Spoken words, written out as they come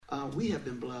we have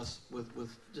been blessed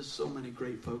with just so many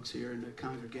great folks here in the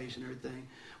congregation and everything.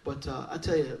 But I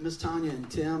tell you, Miss Tanya and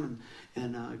Tim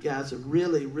and guys are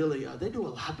really, really, they do a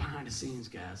lot behind the scenes,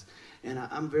 guys. And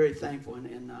I'm very thankful.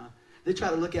 And they try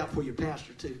to look out for your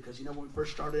pastor, too, because, when we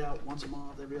first started out once a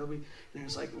month, every other week, and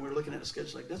it's like, when we're looking at a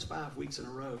schedule, like, that's 5 weeks in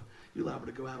a row. You're liable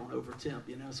to go out on over temp,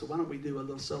 so why don't we do a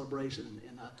little celebration,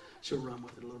 and she'll run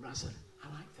with it a little bit. I said, I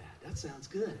like that. That sounds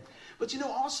good. But,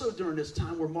 also during this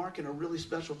time, we're marking a really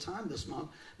special time this month,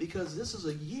 because this is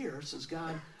a year since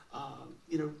God,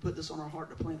 put this on our heart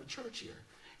to plant a church here.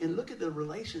 And look at the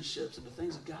relationships and the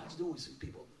things that God's doing. We see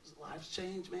people's lives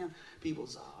change, man.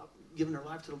 People's giving their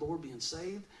life to the Lord, being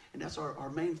saved. And that's our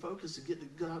main focus, to get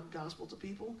the gospel to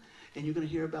people. And you're going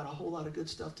to hear about a whole lot of good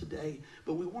stuff today.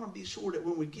 But we want to be sure that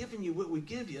when we're giving you what we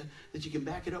give you, that you can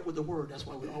back it up with the word. That's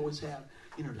why we always have,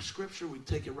 the scripture. We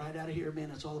take it right out of here, man.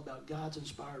 It's all about God's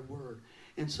inspired word.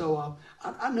 And so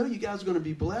I know you guys are going to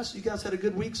be blessed. You guys had a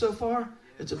good week so far?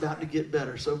 It's about to get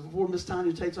better. So before Miss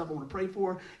Tanya takes off, I want to pray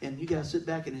for her, and you guys sit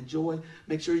back and enjoy.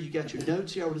 Make sure you got your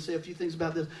notes here. I want to say a few things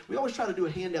about this. We always try to do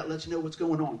a handout, let you know what's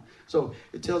going on. So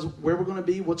it tells where we're going to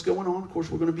be, what's going on. Of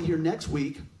course, we're going to be here next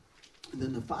week, and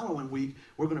then the following week,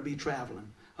 we're going to be traveling.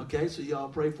 Okay, so y'all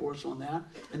pray for us on that,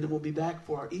 and then we'll be back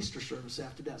for our Easter service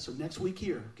after that. So next week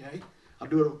here, okay? I'll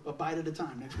do it a bite at a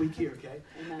time next week here, okay?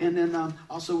 Amen. And then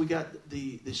also we got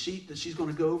the sheet that she's going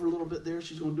to go over a little bit there.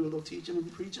 She's going to do a little teaching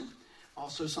and preaching.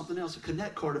 Also, something else, a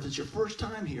Connect card. If it's your first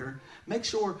time here, make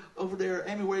sure over there,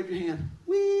 Amy, wave your hand.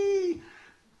 Whee!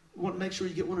 You want to make sure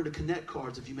you get one of the Connect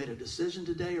cards. If you made a decision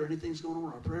today or anything's going on,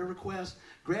 or a prayer request,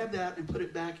 grab that and put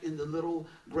it back in the little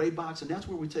gray box, and that's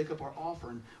where we take up our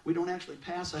offering. We don't actually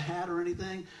pass a hat or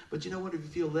anything, but you know what? If you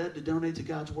feel led to donate to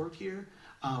God's work here,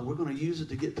 we're going to use it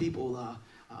to get people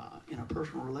in a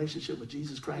personal relationship with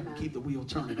Jesus Christ and keep the wheel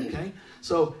turning, okay?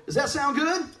 So, does that sound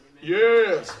good?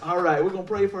 Yes. All right, we're going to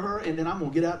pray for her, and then I'm going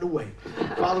to get out the way.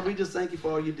 Father, we just thank you for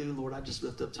all you do, Lord. I just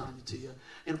lift up Tanya to you.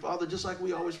 And, Father, just like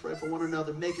we always pray for one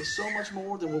another, make it so much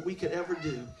more than what we could ever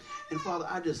do. And, Father,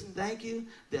 I just thank you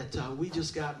that we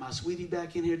just got my sweetie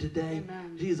back in here today.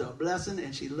 Amen. She's a blessing,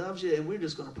 and she loves you, and we're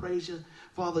just going to praise you.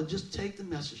 Father, just take the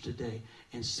message today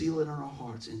and seal it in our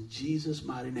hearts in Jesus'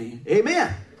 mighty name.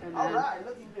 Amen. Amen. All right,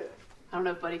 looking good. I don't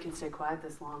know if Buddy can stay quiet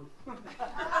this long.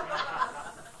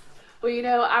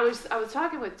 Well, I was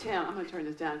talking with Tim. I'm going to turn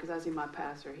this down because I see my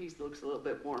pastor. He looks a little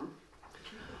bit warm.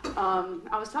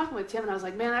 I was talking with Tim, and I was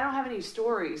like, man, I don't have any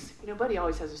stories. Buddy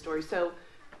always has a story. So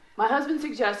my husband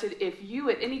suggested if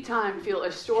you at any time feel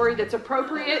a story that's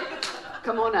appropriate,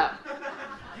 come on up.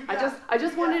 I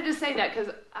just wanted to say that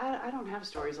because I don't have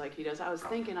stories like he does. I was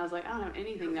like, I don't have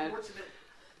anything that...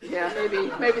 Yeah,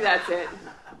 maybe that's it.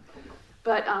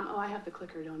 But, I have the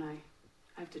clicker, don't I?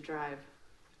 I have to drive.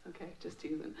 Okay, just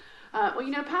teasing.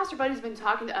 Pastor Buddy's been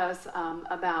talking to us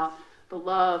about the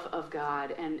love of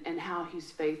God and how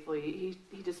he's faithfully.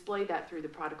 He displayed that through the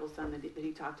prodigal son that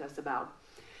he talked to us about.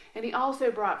 And he also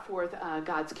brought forth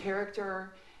God's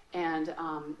character and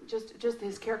just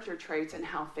his character traits and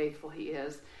how faithful he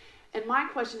is. And my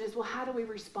question is, well, how do we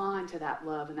respond to that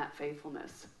love and that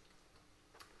faithfulness?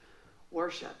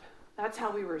 Worship. That's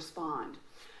how we respond.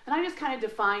 And I just kind of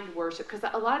defined worship because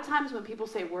a lot of times when people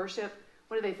say worship,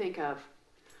 what do they think of?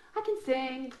 I can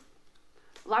sing.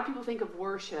 A lot of people think of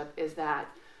worship as that.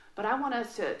 But I want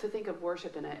us to think of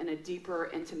worship in a deeper,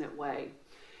 intimate way.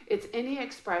 It's any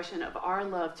expression of our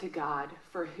love to God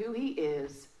for who he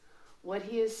is, what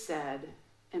he has said,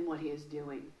 and what he is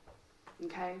doing.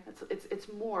 Okay?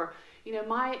 It's more.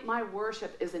 My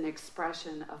worship is an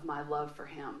expression of my love for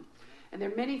him. And there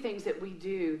are many things that we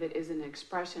do that is an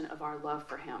expression of our love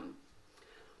for him.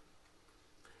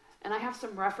 And I have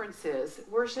some references.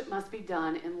 Worship must be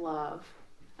done in love.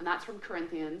 And that's from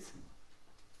Corinthians.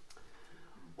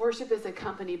 Worship is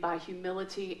accompanied by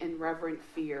humility and reverent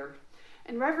fear.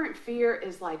 And reverent fear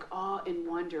is like awe and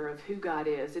wonder of who God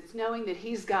is. It's knowing that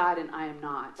he's God and I am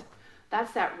not.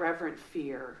 That's that reverent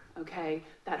fear, okay?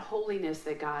 That holiness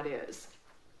that God is.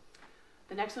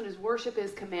 The next one is worship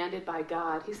is commanded by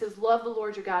God. He says, love the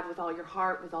Lord your God with all your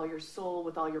heart, with all your soul,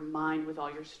 with all your mind, with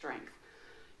all your strength.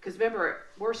 Because remember,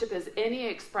 worship is any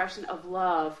expression of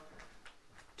love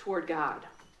toward God.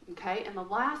 Okay? And the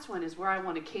last one is where I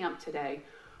want to camp today.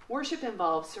 Worship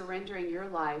involves surrendering your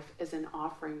life as an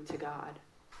offering to God.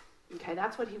 Okay?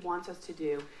 That's what he wants us to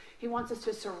do. He wants us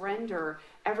to surrender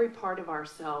every part of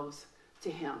ourselves to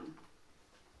him.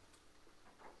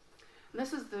 And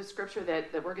this is the scripture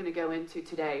that we're going to go into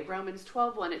today. Romans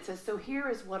 12:1, it says, so here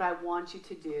is what I want you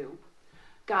to do.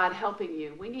 God helping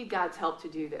you. We need God's help to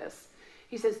do this.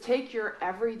 He says, take your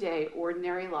everyday,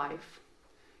 ordinary life.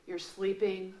 You're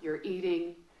sleeping, you're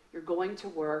eating, you're going to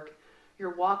work,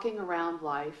 you're walking around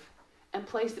life, and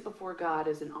place it before God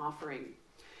as an offering.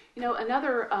 You know,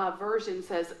 another version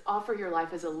says, offer your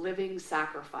life as a living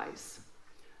sacrifice.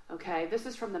 Okay, this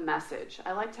is from the Message.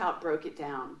 I liked how it broke it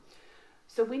down.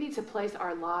 So we need to place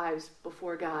our lives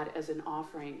before God as an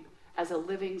offering, as a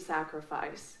living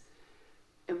sacrifice.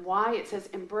 And why? It says,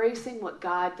 embracing what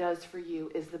God does for you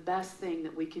is the best thing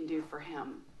that we can do for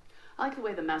him. I like the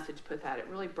way the Message put that. It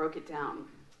really broke it down.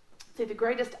 See, the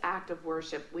greatest act of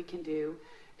worship we can do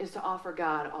is to offer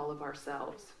God all of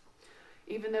ourselves.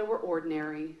 Even though we're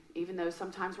ordinary, even though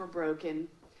sometimes we're broken,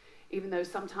 even though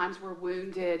sometimes we're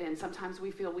wounded and sometimes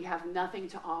we feel we have nothing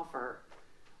to offer,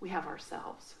 we have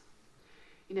ourselves.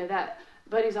 You know, that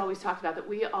Buddy's always talked about that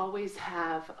we always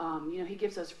have, he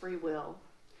gives us free will.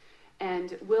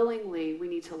 And willingly, we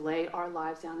need to lay our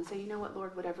lives down and say, you know what,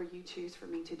 Lord, whatever you choose for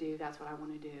me to do, that's what I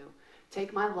want to do.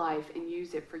 Take my life and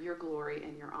use it for your glory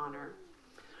and your honor.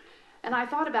 And I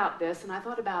thought about this, and I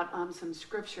thought about some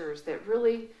scriptures that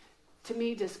really, to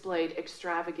me, displayed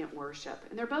extravagant worship.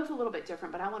 And they're both a little bit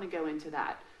different, but I want to go into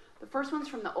that. The first one's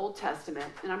from the Old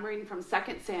Testament, and I'm reading from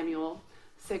 2 Samuel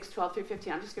 6:12 through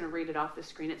 15. I'm just going to read it off the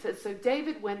screen. It says, so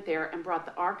David went there and brought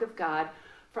the ark of God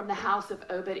from the house of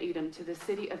Obed-Edom to the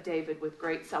city of David with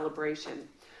great celebration.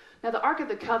 Now the Ark of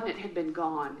the Covenant had been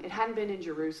gone. It hadn't been in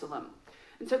Jerusalem.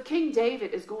 And so King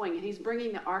David is going and he's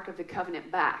bringing the Ark of the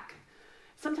Covenant back.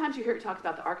 Sometimes you hear it talked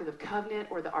about the Ark of the Covenant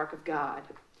or the Ark of God.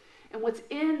 And what's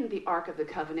in the Ark of the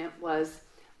Covenant was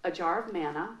a jar of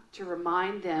manna to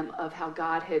remind them of how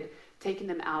God had taken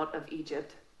them out of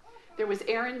Egypt. There was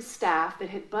Aaron's staff that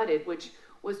had budded, which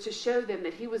was to show them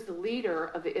that he was the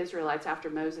leader of the Israelites after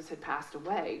Moses had passed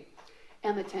away,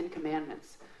 and the 10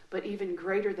 Commandments. But even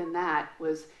greater than that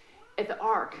was, at the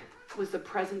ark was the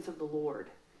presence of the Lord.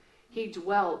 He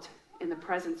dwelt in the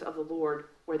presence of the Lord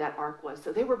where that ark was.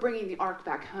 So they were bringing the ark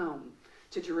back home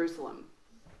to Jerusalem.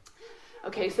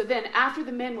 Okay, so then after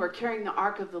the men were carrying the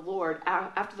ark of the Lord,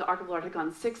 after the ark of the Lord had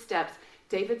gone 6 steps,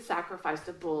 David sacrificed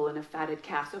a bull and a fatted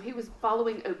calf. So he was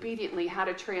following obediently how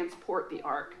to transport the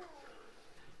ark.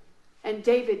 And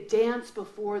David danced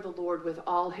before the Lord with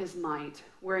all his might,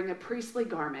 wearing a priestly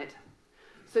garment.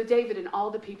 So David and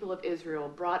all the people of Israel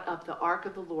brought up the ark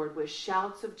of the Lord with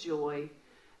shouts of joy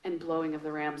and blowing of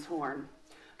the ram's horn.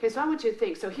 Okay, so I want you to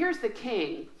think. So here's the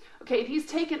king. Okay, and he's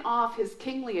taken off his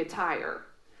kingly attire.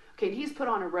 Okay, and he's put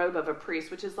on a robe of a priest,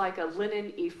 which is like a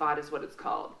linen ephod is what it's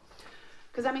called.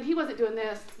 Because, he wasn't doing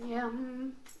this. Yeah,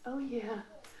 oh yeah.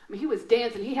 He was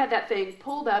dancing. He had that thing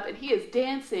pulled up, and he is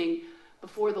dancing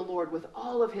before the Lord with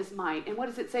all of his might. And what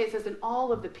does it say? It says, and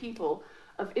all of the people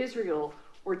of Israel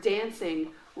were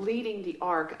dancing, leading the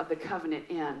ark of the covenant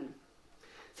in.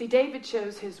 See, David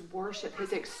shows his worship,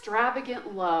 his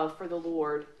extravagant love for the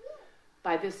Lord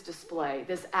by this display,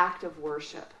 this act of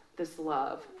worship, this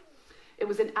love. It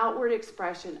was an outward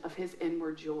expression of his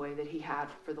inward joy that he had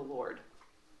for the Lord.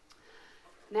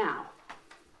 Now,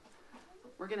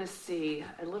 we're going to see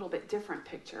a little bit different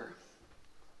picture.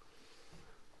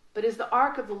 But as the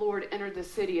ark of the Lord entered the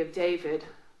city of David,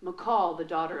 Michal, the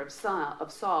daughter of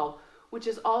Saul, which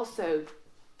is also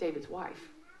David's wife.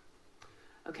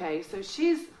 Okay, so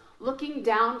she's looking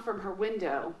down from her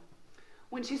window.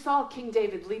 When she saw King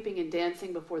David leaping and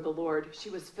dancing before the Lord, she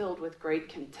was filled with great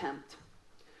contempt.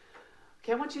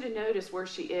 Okay, I want you to notice where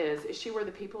she is. Is she where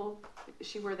is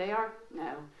she where they are?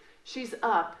 No. She's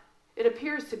up. It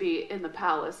appears to be in the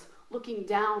palace, looking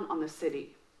down on the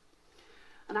city.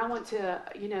 And I want to,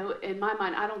 in my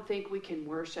mind, I don't think we can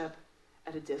worship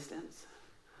at a distance.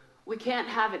 We can't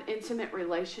have an intimate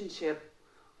relationship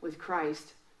with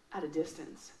Christ at a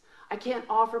distance. I can't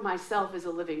offer myself as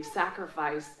a living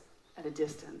sacrifice at a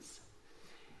distance.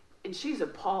 And she's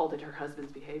appalled at her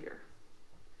husband's behavior.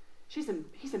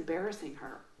 He's embarrassing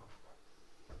her.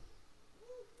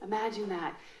 Imagine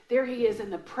that. There he is in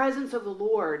the presence of the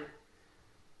Lord.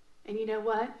 And you know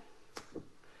what?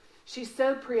 She's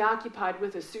so preoccupied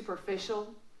with the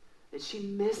superficial that she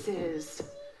misses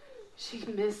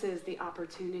the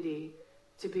opportunity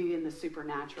to be in the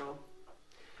supernatural.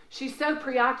 She's so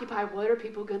preoccupied, what are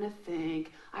people going to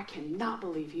think? I cannot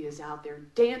believe he is out there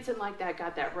dancing like that,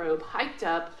 got that robe hiked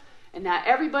up, and now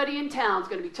everybody in town's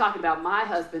going to be talking about my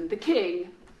husband, the king,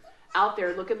 out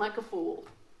there looking like a fool.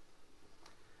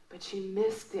 But she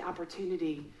missed the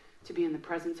opportunity to be in the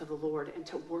presence of the Lord and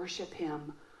to worship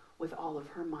him with all of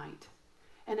her might.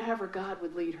 And however God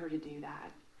would lead her to do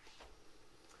that.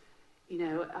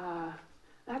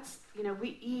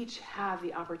 We each have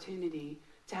the opportunity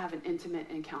to have an intimate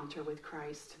encounter with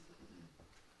Christ.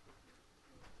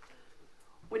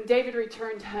 When David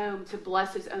returned home to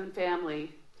bless his own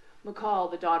family, Michal,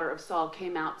 the daughter of Saul,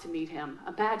 came out to meet him.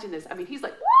 Imagine this. I mean, he's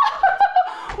like,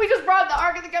 we just brought the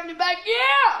Ark of the Covenant back.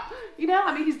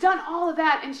 Yeah! He's done all of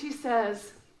that. And she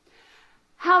says,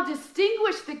 how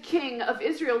distinguished the king of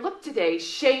Israel looked today,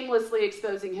 shamelessly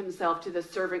exposing himself to the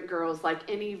servant girls like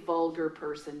any vulgar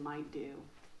person might do.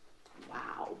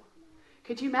 Wow.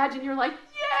 Could you imagine? You're like,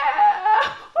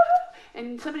 yeah!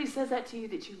 And somebody says that to you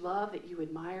that you love, that you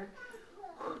admire.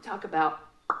 Talk about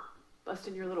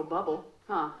busting your little bubble,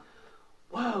 huh?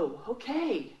 Whoa,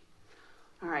 okay.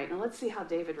 All right, now let's see how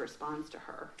David responds to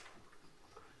her.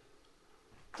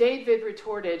 David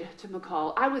retorted to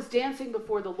Michal, I was dancing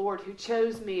before the Lord who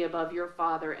chose me above your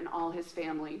father and all his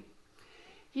family.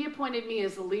 He appointed me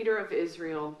as the leader of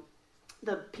Israel,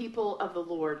 the people of the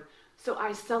Lord. So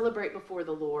I celebrate before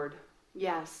the Lord.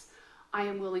 Yes, I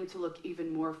am willing to look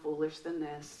even more foolish than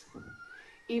this,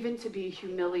 even to be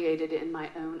humiliated in my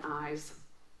own eyes.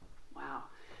 Wow.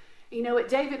 You know what?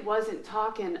 David wasn't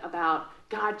talking about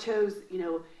God chose,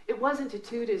 it wasn't to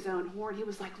toot his own horn. He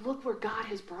was like, look where God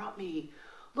has brought me.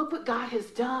 Look what God has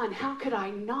done. How could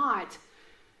I not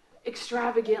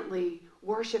extravagantly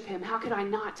worship him? How could I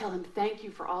not tell him thank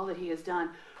you for all that he has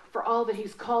done, for all that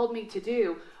he's called me to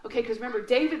do? Okay, because remember,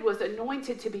 David was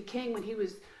anointed to be king when he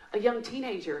was a young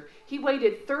teenager. He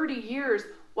waited 30 years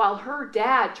while her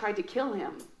dad tried to kill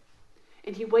him.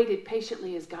 And he waited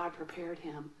patiently as God prepared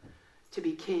him to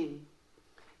be king,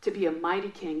 to be a mighty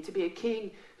king, to be a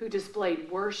king who displayed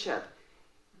worship.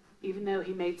 Even though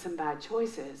he made some bad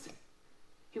choices,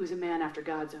 he was a man after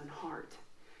God's own heart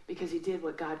because he did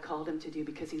what God called him to do,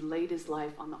 because he laid his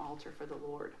life on the altar for the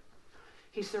Lord.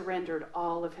 He surrendered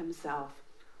all of himself.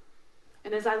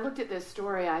 And as I looked at this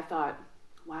story, I thought,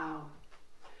 wow,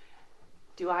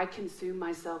 do I consume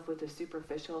myself with the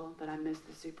superficial that I miss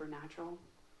the supernatural?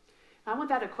 I want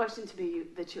that a question to be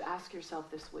that you ask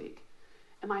yourself this week.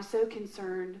 Am I so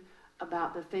concerned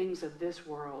about the things of this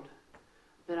world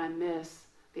that I miss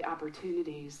the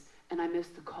opportunities, and I miss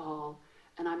the call,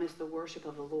 and I miss the worship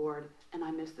of the Lord, and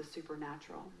I miss the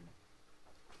supernatural?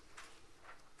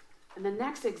 And the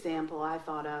next example I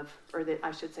thought of, or that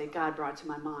I should say God brought to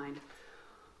my mind,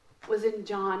 was in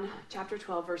John chapter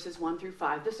 12, verses 1 through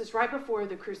 5. This is right before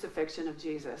the crucifixion of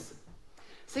Jesus.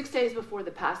 6 days before the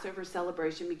Passover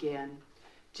celebration began,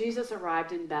 Jesus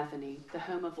arrived in Bethany, the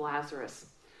home of Lazarus,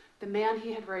 the man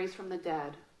he had raised from the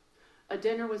dead. A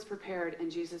dinner was prepared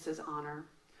in Jesus' honor.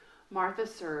 Martha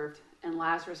served, and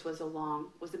Lazarus was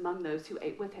among those who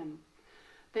ate with him.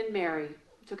 Then Mary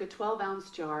took a 12-ounce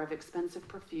jar of expensive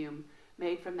perfume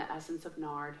made from the essence of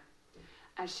nard.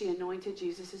 As she anointed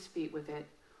Jesus' feet with it,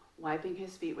 wiping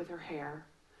his feet with her hair,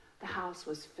 the house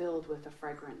was filled with the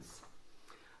fragrance.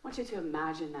 I want you to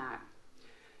imagine that.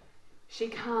 She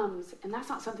comes, and that's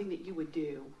not something that you would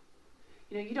do.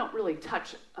 You don't really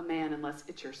touch a man unless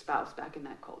it's your spouse back in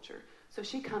that culture. So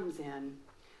she comes in,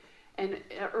 and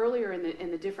earlier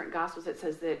in the different Gospels, it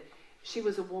says that she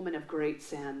was a woman of great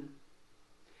sin,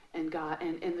 and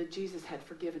Jesus had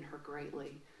forgiven her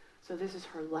greatly. So this is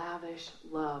her lavish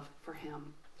love for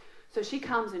him. So she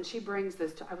comes and she brings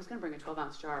this. I was going to bring a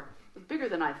 12-ounce jar. It was bigger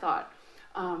than I thought,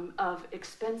 of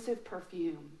expensive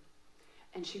perfume,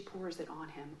 and she pours it on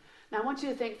him. Now I want you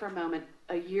to think for a moment,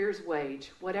 a year's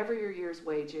wage, whatever your year's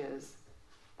wage is,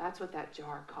 that's what that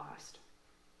jar cost.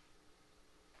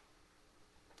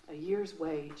 A year's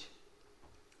wage.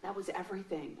 That was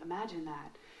everything. Imagine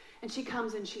that. And she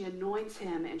comes and she anoints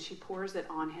him and she pours it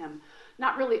on him,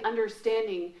 not really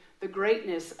understanding the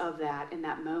greatness of that in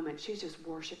that moment. She's just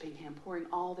worshiping him, pouring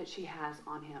all that she has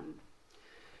on him.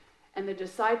 And the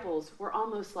disciples were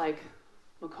almost like,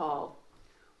 Michal,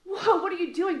 whoa, what are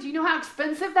you doing? Do you know how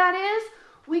expensive that is?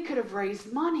 We could have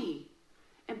raised money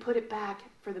and put it back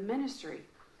for the ministry.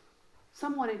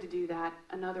 Some wanted to do that.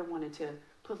 Another wanted to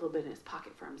put a little bit in his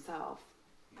pocket for himself.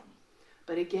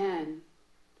 But again,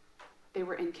 they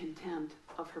were in contempt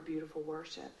of her beautiful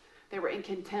worship. They were in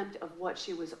contempt of what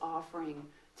she was offering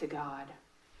to God.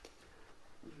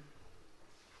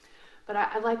 But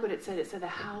I like what it said. It said the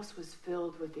house was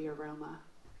filled with the aroma.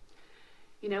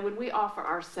 When we offer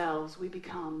ourselves, we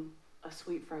become a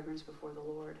sweet fragrance before the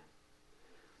Lord.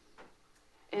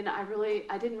 And I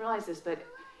didn't realize this, but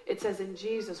it says, and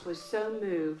Jesus was so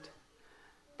moved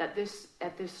that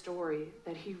at this story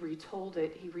that he retold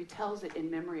it. He retells it in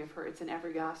memory of her. It's in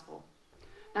every gospel.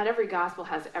 Not every gospel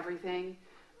has everything,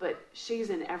 but she's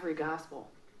in every gospel.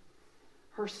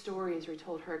 Her story is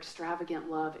retold. Her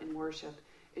extravagant love and worship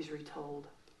is retold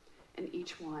in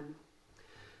each one.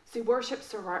 See, worship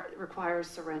requires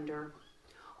surrender.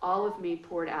 All of me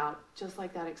poured out, just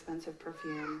like that expensive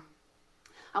perfume.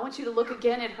 I want you to look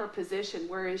again at her position.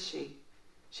 Where is she?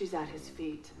 She's at his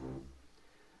feet.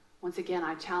 Once again,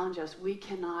 I challenge us, we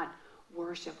cannot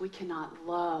worship, we cannot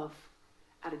love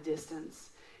at a distance.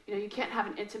 You know, you can't have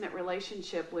an intimate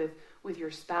relationship with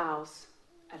your spouse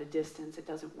at a distance. It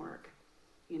doesn't work.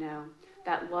 You know,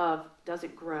 that love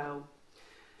doesn't grow.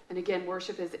 And again,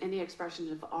 worship is any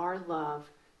expression of our love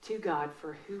to God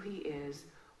for who he is,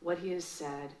 what he has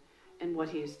said, and what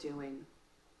he is doing.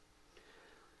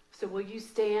 So will you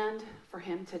stand for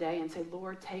him today and say,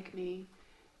 Lord, take me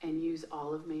and use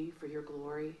all of me for your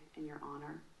glory and your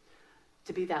honor,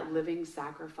 to be that living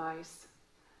sacrifice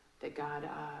that God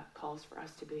calls for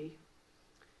us to be?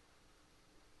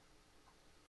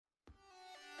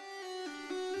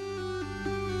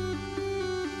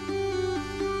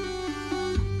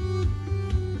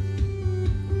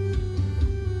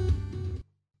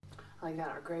 Like that,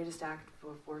 our greatest act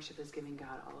of worship is giving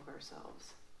God all of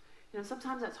ourselves. You know,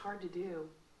 sometimes that's hard to do.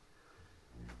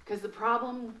 Because the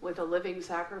problem with a living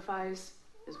sacrifice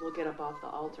is we'll get up off the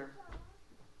altar.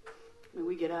 I mean,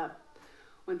 we get up.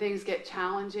 When things get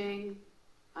challenging,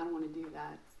 I don't want to do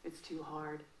that. It's too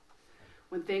hard.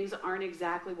 When things aren't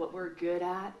exactly what we're good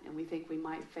at and we think we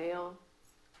might fail,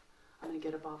 I'm going to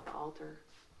get up off the altar.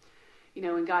 You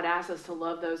know, when God asks us to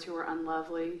love those who are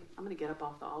unlovely, I'm going to get up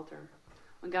off the altar.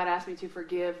 When God asks me to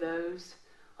forgive those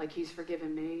like he's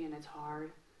forgiven me and it's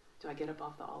hard, do I get up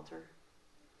off the altar?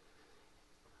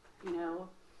 You know,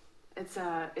 it's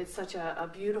such a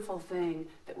beautiful thing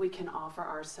that we can offer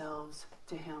ourselves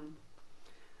to him.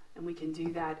 And we can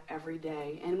do that every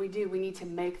day. And we need to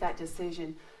make that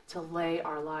decision to lay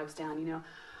our lives down. You know,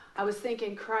 I was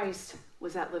thinking Christ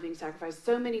was that living sacrifice.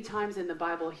 So many times in the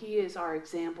Bible, he is our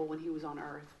example when he was on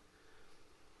earth.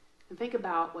 And think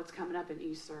about what's coming up in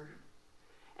Easter.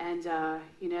 And,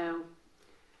 you know,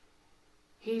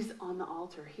 he's on the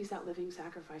altar. He's that living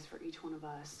sacrifice for each one of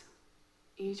us.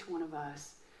 Each one of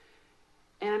us.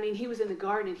 And I mean, he was in the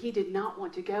garden and he did not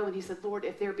want to go. And he said, Lord,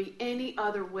 if there be any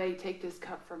other way, take this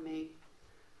cup from me.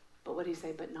 But what did he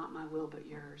say? But not my will, but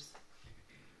yours.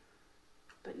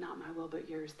 But not my will, but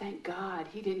yours. Thank God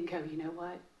he didn't go, you know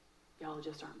what? Y'all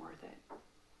just aren't worth it.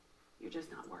 You're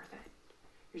just not worth it.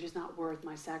 You're just not worth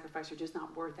my sacrifice. You're just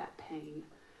not worth that pain.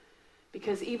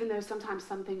 Because even though sometimes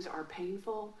some things are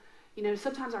painful, you know,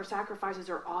 sometimes our sacrifices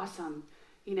are awesome,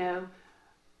 you know,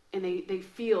 and they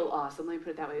feel awesome, let me put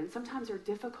it that way. And sometimes they're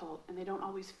difficult, and they don't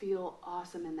always feel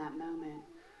awesome in that moment.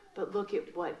 But look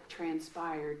at what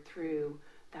transpired through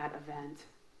that event.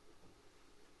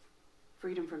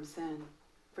 Freedom from sin,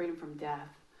 freedom from death.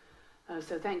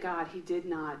 So thank God he did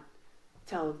not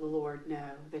tell the Lord no,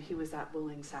 that he was that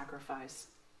willing sacrifice.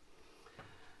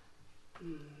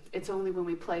 It's only when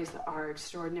we place our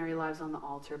extraordinary lives on the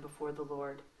altar before the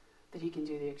Lord that he can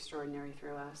do the extraordinary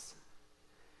through us.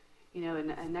 You know,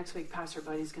 and next week, Pastor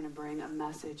Buddy's going to bring a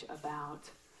message about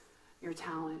your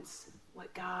talents,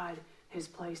 what God has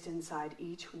placed inside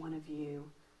each one of you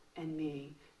and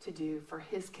me to do for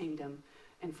his kingdom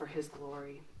and for his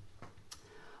glory.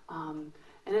 And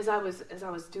as I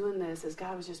was doing this, as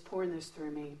God was just pouring this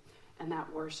through me, and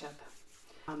that worship,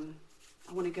 I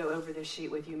want to go over this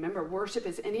sheet with you. Remember, worship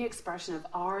is any expression of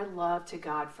our love to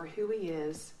God for who he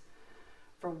is,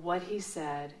 for what he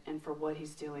said, and for what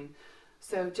he's doing.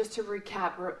 So just to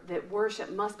recap, that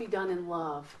worship must be done in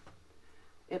love.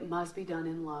 It must be done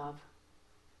in love.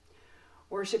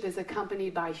 Worship is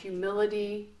accompanied by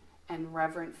humility and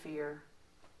reverent fear.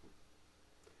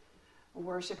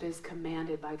 Worship is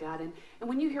commanded by God. And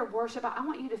when you hear worship, I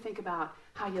want you to think about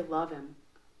how you love him.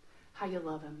 How you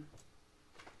love him.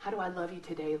 How do I love you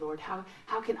today, Lord? How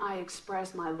can I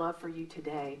express my love for you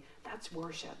today? That's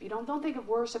worship. You don't think of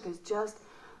worship as just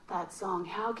that song.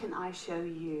 How can I show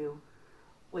you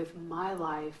with my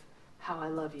life how I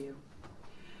love you?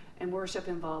 And worship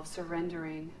involves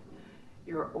surrendering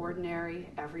your ordinary,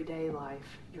 everyday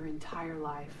life, your entire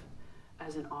life,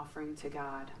 as an offering to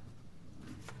God.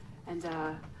 And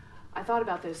I thought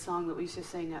about this song that we used to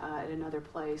sing at another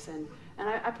place, and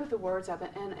I put the words up,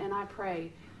 and I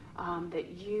pray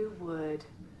that you would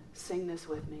sing this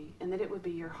with me, and that it would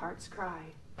be your heart's cry.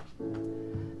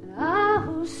 And I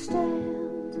will stand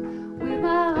with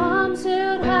my arms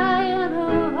held high and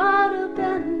a heart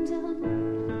abandoned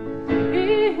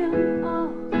in awe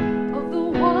of the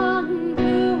one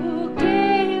who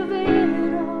gave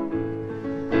it all.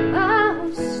 I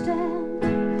will stand,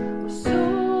 my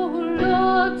soul,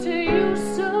 Lord, to you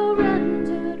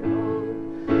surrendered.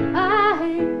 All I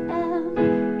am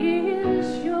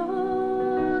is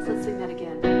yours. Let's sing that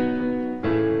again.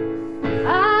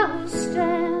 I will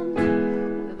stand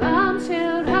with arms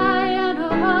held high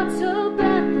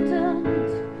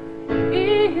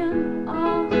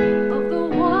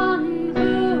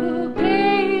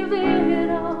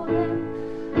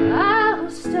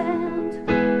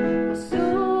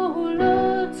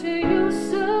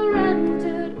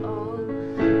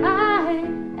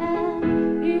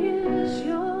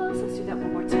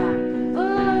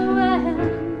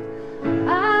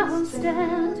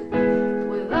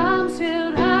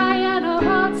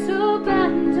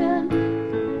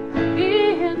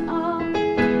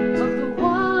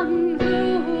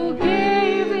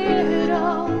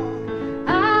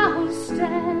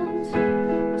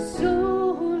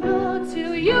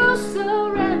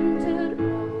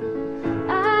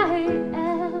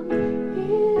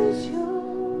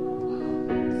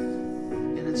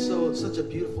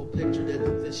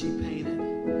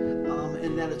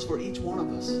it's for each one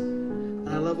of us. And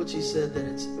I love what she said, that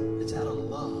it's out of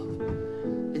love.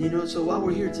 And you know, so while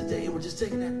we're here today, we're just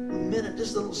taking that minute,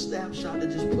 just a little snapshot to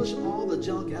just push all the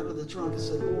junk out of the trunk and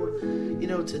say, Lord, you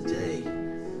know, today,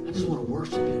 I just want to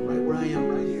worship you right where I am,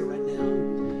 right here, right now.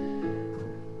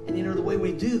 And you know, the way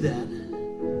we do that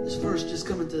is first just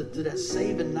coming to that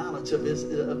saving knowledge of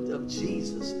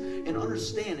Jesus, and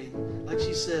understanding, like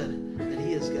she said, that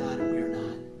he is God and we are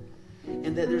not.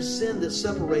 And that there's sin that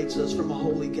separates us from a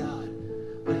holy God.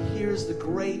 But here's the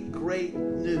great, great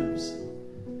news,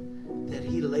 that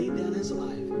he laid down his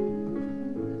life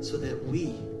so that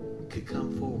we could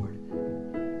come forward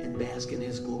and bask in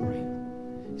his glory.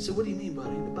 You said, what do you mean,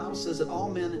 buddy? The Bible says that all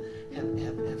men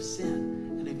have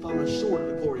sinned and they've fallen short of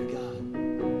the glory of God.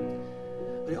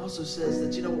 But it also says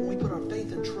that, you know, when we put our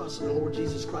faith and trust in the Lord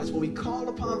Jesus Christ, when we call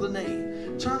upon the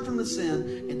name, turn from the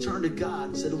sin and turn to God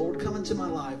and say, Lord, come into my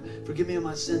life. Forgive me of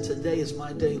my sin. Today is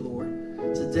my day, Lord.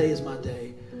 Today is my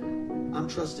day. I'm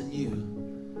trusting you.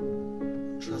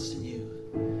 I'm trusting you.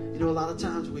 You know, a lot of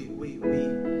times we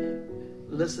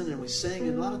listen and we sing,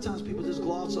 and a lot of times people just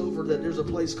gloss over that there's a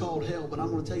place called hell. But I'm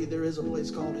going to tell you, there is a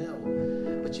place called hell.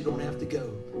 But you don't have to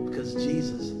go, because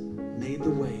Jesus made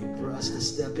the way for us to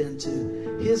step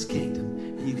into his kingdom.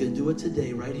 And you can do it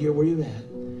today, right here where you're at.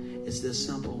 It's this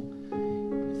simple.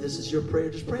 If this is your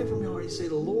prayer, just pray from your heart. You say,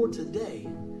 Lord, today,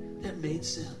 that made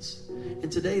sense.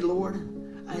 And today, Lord,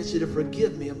 I ask you to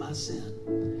forgive me of my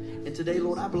sin. And today,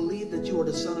 Lord, I believe that you are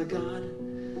the Son of God,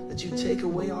 that you take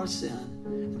away our sin.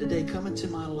 And today, come into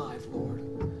my life, Lord.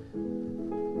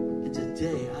 And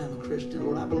today, I am a Christian.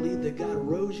 Lord, I believe that God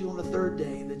rose you on the third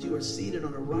day, that you are seated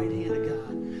on the right hand of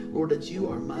God. Lord, that you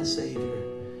are my Savior,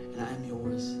 and I am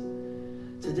yours.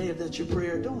 Today, if that's your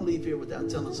prayer, don't leave here without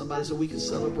telling somebody so we can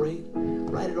celebrate.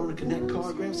 Write it on a Connect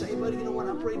card. Grab, say, hey, buddy, you know what?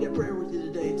 I prayed that prayer with you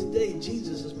today. Today,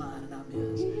 Jesus is mine, and I'm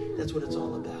his. That's what it's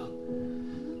all about.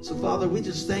 So, Father, we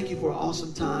just thank you for an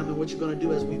awesome time and what you're going to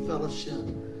do as we fellowship.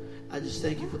 I just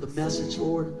thank you for the message,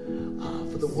 Lord,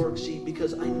 for the worksheet,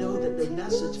 because I know that the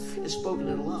message is spoken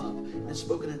in love and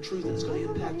spoken in truth, and it's going to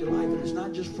impact your life. And it's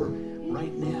not just for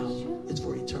right now, it's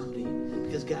for eternity.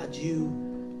 Because, God, you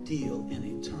deal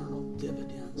in eternal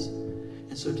dividends.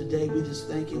 And so today we just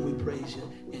thank you and we praise you.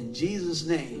 In Jesus'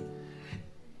 name.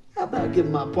 How about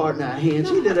giving my partner a hand?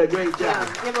 She did a great job.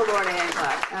 Yeah, give the Lord a hand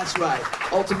clap. That's right.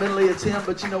 Ultimately, it's him.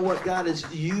 But you know what? God is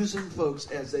using folks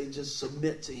as they just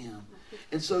submit to him.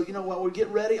 And so, you know, while we get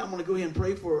ready, I'm going to go ahead and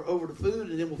pray for over the food,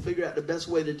 and then we'll figure out the best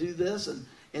way to do this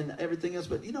and everything else.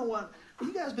 But you know what? Have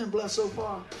you guys been blessed so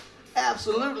far?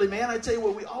 Absolutely, man. I tell you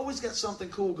what, we always got something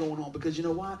cool going on, because you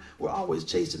know why? We're always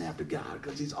chasing after God,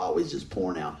 because he's always just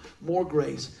pouring out more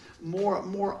grace,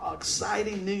 more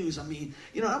exciting news. I mean,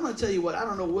 you know, I'm going to tell you what, I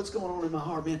don't know what's going on in my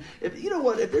heart, man. If you know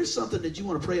what, if there's something that you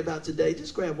want to pray about today,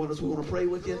 just grab one of us. We want to pray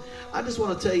with you. I just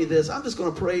want to tell you this. I'm just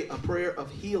going to pray a prayer of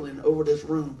healing over this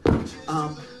room,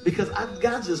 because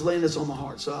God's just laying this on my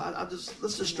heart. So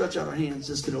let's just stretch out our hands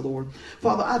just to the Lord.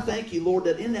 Father, I thank you, Lord,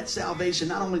 that in that salvation,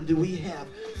 not only do we have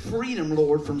freedom,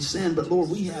 Lord, from sin, but Lord,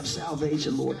 we have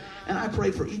salvation, Lord. And I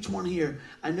pray for each one here.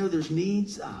 I know there's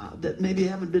needs that maybe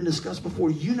haven't been discussed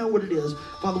before. You know what it is.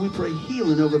 Father, we pray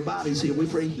healing over bodies here. We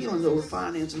pray healing over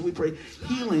finances. We pray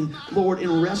healing, Lord,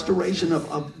 in restoration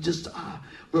of just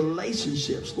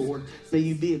relationships, Lord. May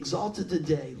you be exalted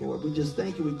today, Lord. We just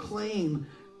thank you. We claim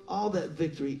all that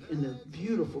victory in the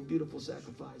beautiful, beautiful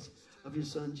sacrifice of your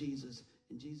Son, Jesus.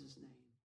 In Jesus' name.